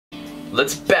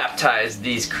Let's baptize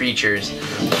these creatures.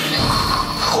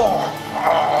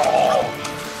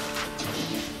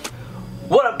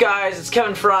 What up guys, it's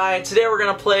Kevin Fry. Today we're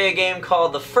gonna play a game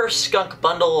called the First Skunk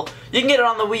Bundle. You can get it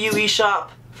on the Wii U eShop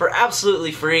for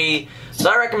absolutely free.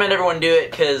 So I recommend everyone do it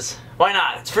because why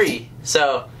not? It's free.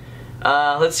 So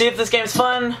let's see if this game's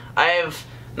fun. I have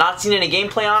not seen any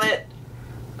gameplay on it.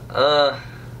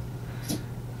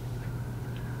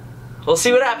 We'll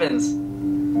see what happens.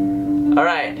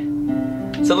 Alright.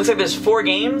 So it looks like there's 4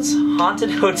 games.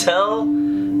 Haunted Hotel,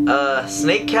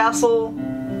 Snake Castle,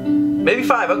 maybe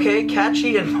 5, okay.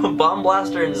 Catchy and Bomb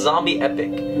Blaster and Zombie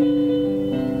Epic.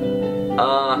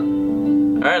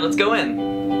 Alright, let's go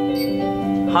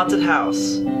in. Haunted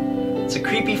House. It's a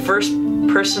creepy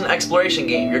first-person exploration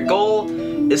game. Your goal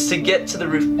is to get to the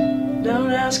roof. Don't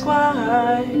ask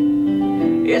why.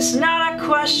 It's not a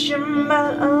question,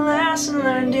 but a lesson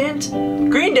learned in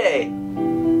Green Day.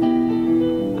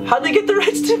 How'd they get the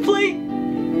rights to play?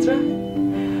 That's right.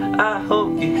 I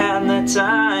hope you had the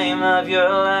time of your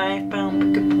life.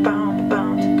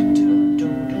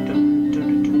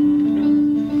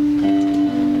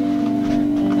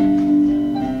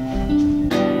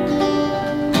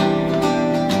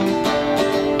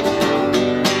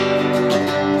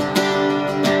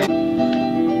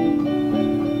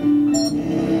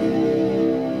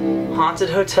 Haunted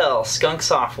Hotel, Skunk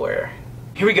Software.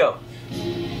 Here we go.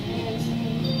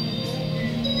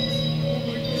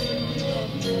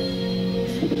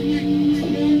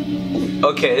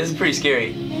 Okay, this is pretty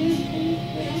scary.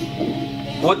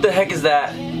 What the heck is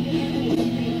that?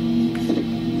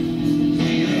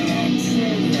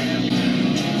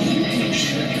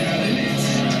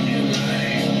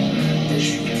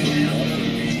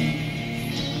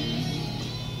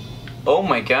 Oh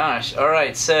my gosh.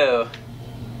 Alright, so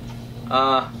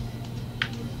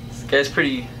this guy's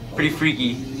pretty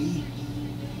freaky.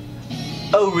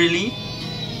 Oh really?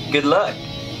 Good luck.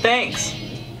 Thanks.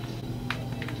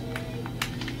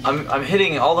 I'm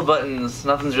hitting all the buttons,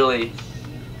 nothing's really...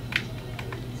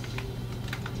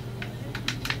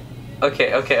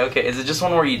 Okay, is it just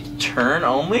one where you turn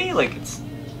only? Like it's...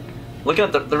 Looking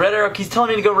at the red arrow keys telling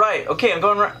me to go right. Okay, I'm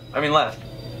going right. I mean left.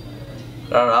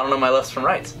 I don't know my lefts from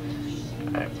rights.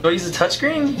 Alright. Do I use the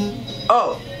touchscreen?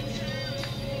 Oh!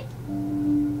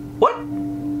 What?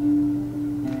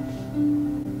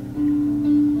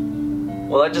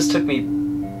 Well, that just took me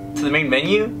to the main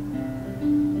menu?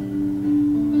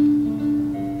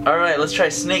 Alright, let's try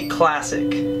Snake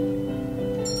Classic.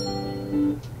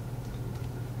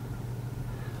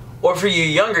 Or for you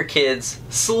younger kids,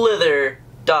 Slither.io.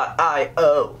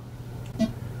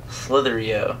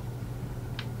 Slitherio.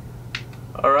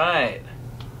 Alright.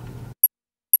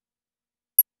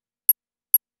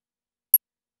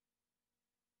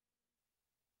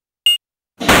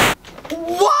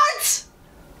 What?!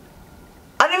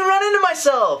 I didn't run into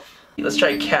myself! Let's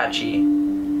try Catchy.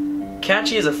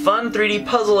 Catchy is a fun 3D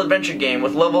puzzle adventure game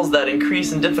with levels that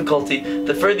increase in difficulty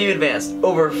the further you advance.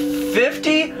 Over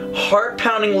 50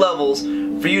 heart-pounding levels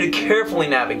for you to carefully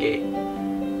navigate.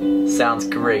 Sounds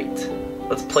great.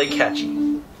 Let's play Catchy.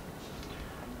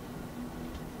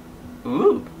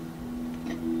 Ooh.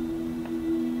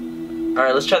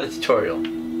 Alright, let's try the tutorial.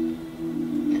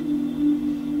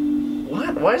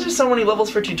 What? Why is there so many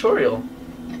levels for tutorial?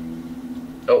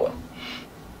 Oh well.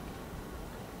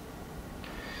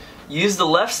 Use the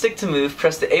left stick to move,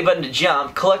 press the A button to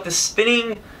jump, collect the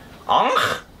spinning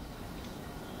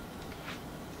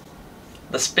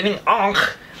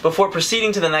dAnK before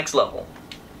proceeding to the next level.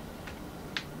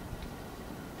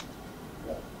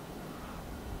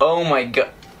 Oh my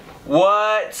god.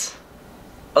 What?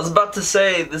 I was about to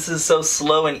say this is so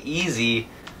slow and easy,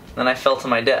 then I fell to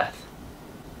my death.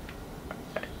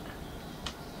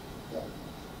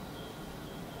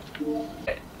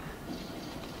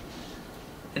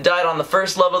 It died on the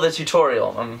first level of the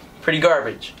tutorial. I'm pretty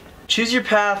garbage. Choose your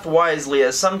path wisely,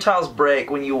 as some tiles break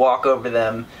when you walk over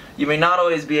them. You may not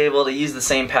always be able to use the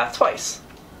same path twice.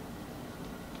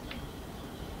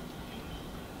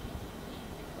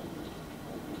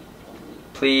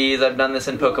 Please, I've done this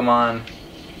in Pokemon.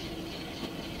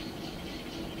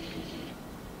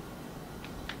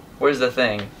 Where's the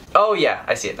thing? Oh yeah,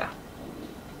 I see it now.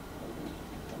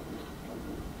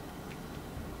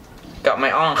 Got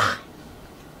my dAnK.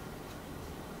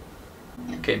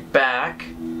 Okay, back.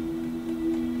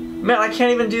 Man, I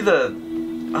can't even do the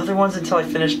other ones until I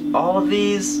finish all of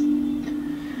these.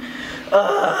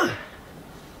 Ah!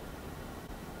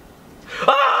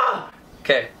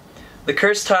 Okay. The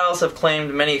cursed tiles have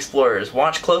claimed many explorers.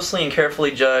 Watch closely and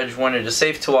carefully judge when it is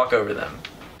safe to walk over them.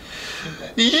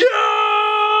 Yeah!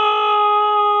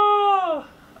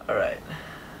 Alright.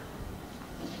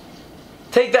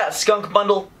 Take that, skunk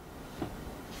bundle.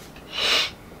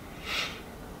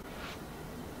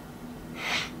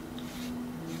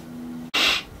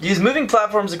 Use moving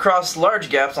platforms across large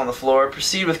gaps on the floor.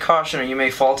 Proceed with caution or you may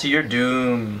fall to your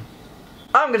doom.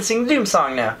 I'm gonna sing the Doom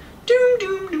song now. Doom,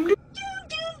 doom, doom,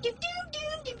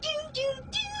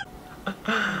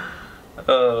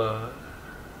 doom.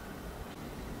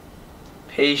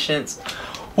 Patience.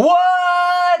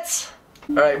 What?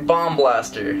 Alright, Bomb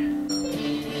Blaster.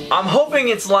 I'm hoping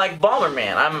it's like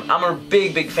Bomberman. I'm a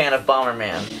big fan of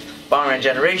Bomberman. Bomberman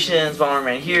Generations,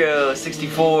 Bomberman Hero,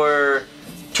 64,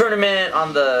 Tournament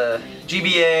on the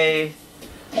GBA,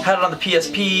 had it on the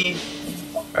PSP.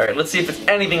 Alright, let's see if it's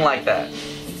anything like that.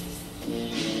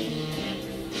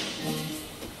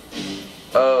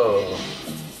 Oh.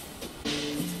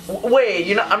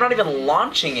 Wait, I'm not even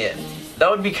launching it. That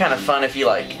would be kind of fun if you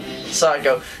like saw it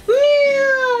go.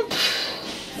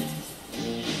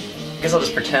 Guess I'll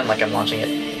just pretend like I'm launching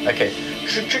it. Okay.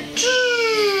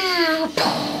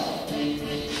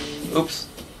 Oops.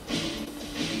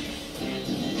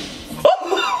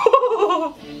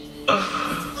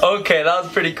 Okay, that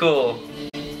was pretty cool.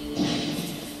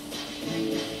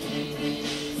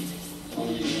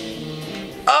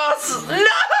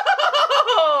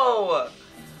 No!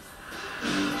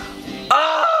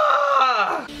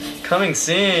 Ah! Coming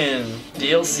soon.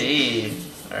 DLC.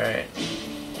 Alright.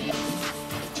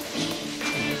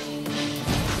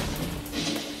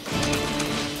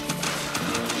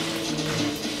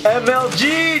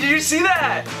 MLG! Did you see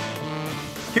that?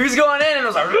 He was going in and I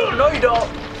was like, no you don't.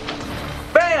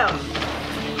 Bam!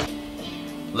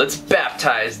 Let's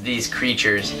baptize these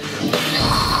creatures.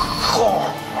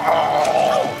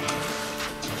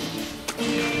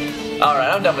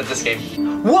 Alright, I'm done with this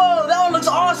game. Whoa, that one looks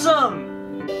awesome!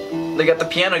 They got the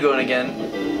piano going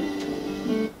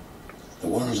again. The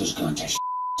world has gone to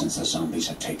since the zombies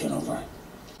have taken over.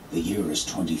 The year is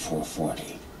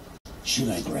 2440. Should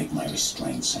I break my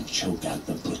restraints and choke out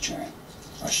the butcher?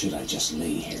 Or should I just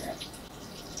lay here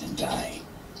and die?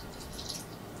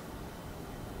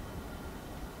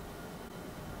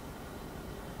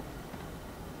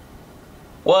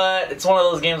 What? It's one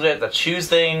of those games where you have to choose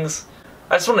things.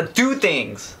 I just want to do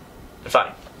things.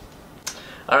 Fine.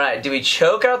 Alright, do we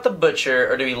choke out the butcher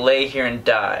or do we lay here and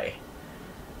die?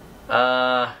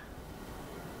 Well,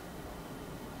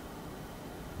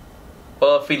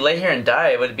 if we lay here and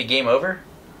die, would it be game over?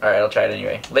 Alright, I'll try it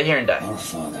anyway. Lay here and die. Our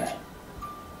Father,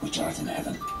 which art in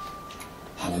heaven,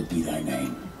 hallowed be thy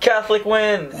name. Catholic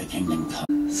win! Thy kingdom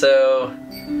come. So,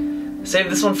 save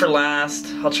this one for last.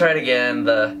 I'll try it again.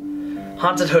 The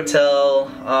Haunted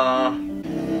Hotel.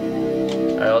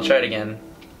 Alright, I'll try it again.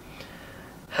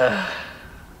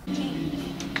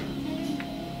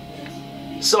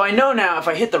 So I know now if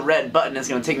I hit the red button, it's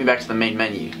going to take me back to the main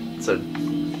menu. So,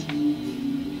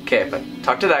 okay, if I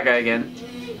talk to that guy again.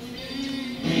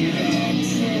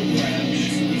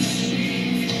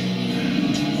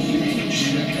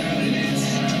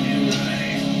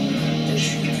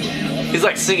 He's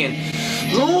like singing,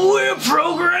 we're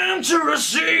programmed to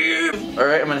receive.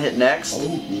 Alright, I'm going to hit next.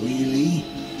 Oh, really?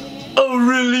 Oh,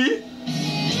 really?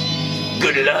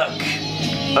 Good luck.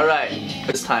 Alright,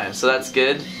 this time, so that's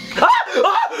good. Ah!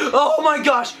 Ah! Oh my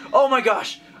gosh! Oh my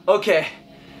gosh! Okay.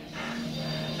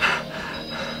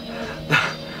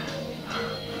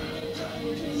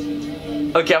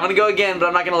 Okay, I'm gonna go again, but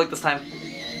I'm not gonna look this time.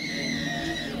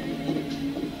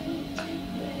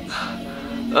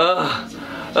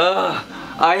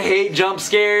 I hate jump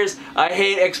scares. I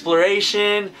hate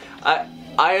exploration. I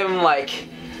am like,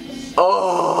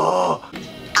 oh,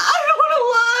 I don't want to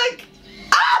look.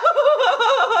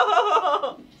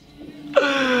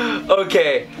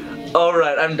 Okay, all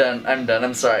right, I'm done.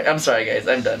 I'm sorry, guys.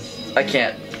 I'm done. I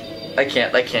can't.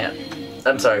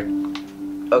 I'm sorry.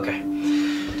 Okay.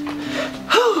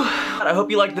 I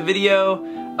hope you liked the video.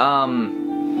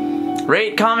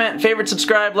 Rate, comment, favorite,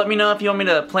 subscribe. Let me know if you want me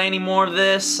to play any more of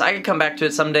this. I could come back to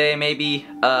it someday, maybe.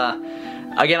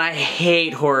 Again, I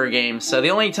hate horror games, so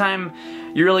the only time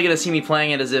you're really gonna see me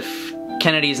playing it is if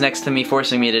Kennedy's next to me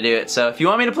forcing me to do it. So if you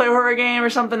want me to play a horror game or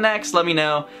something next, let me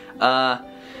know.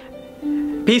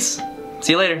 Peace.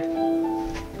 See you later.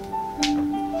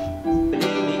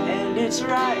 And it's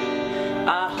right.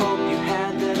 I hope you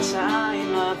had the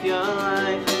time of your life.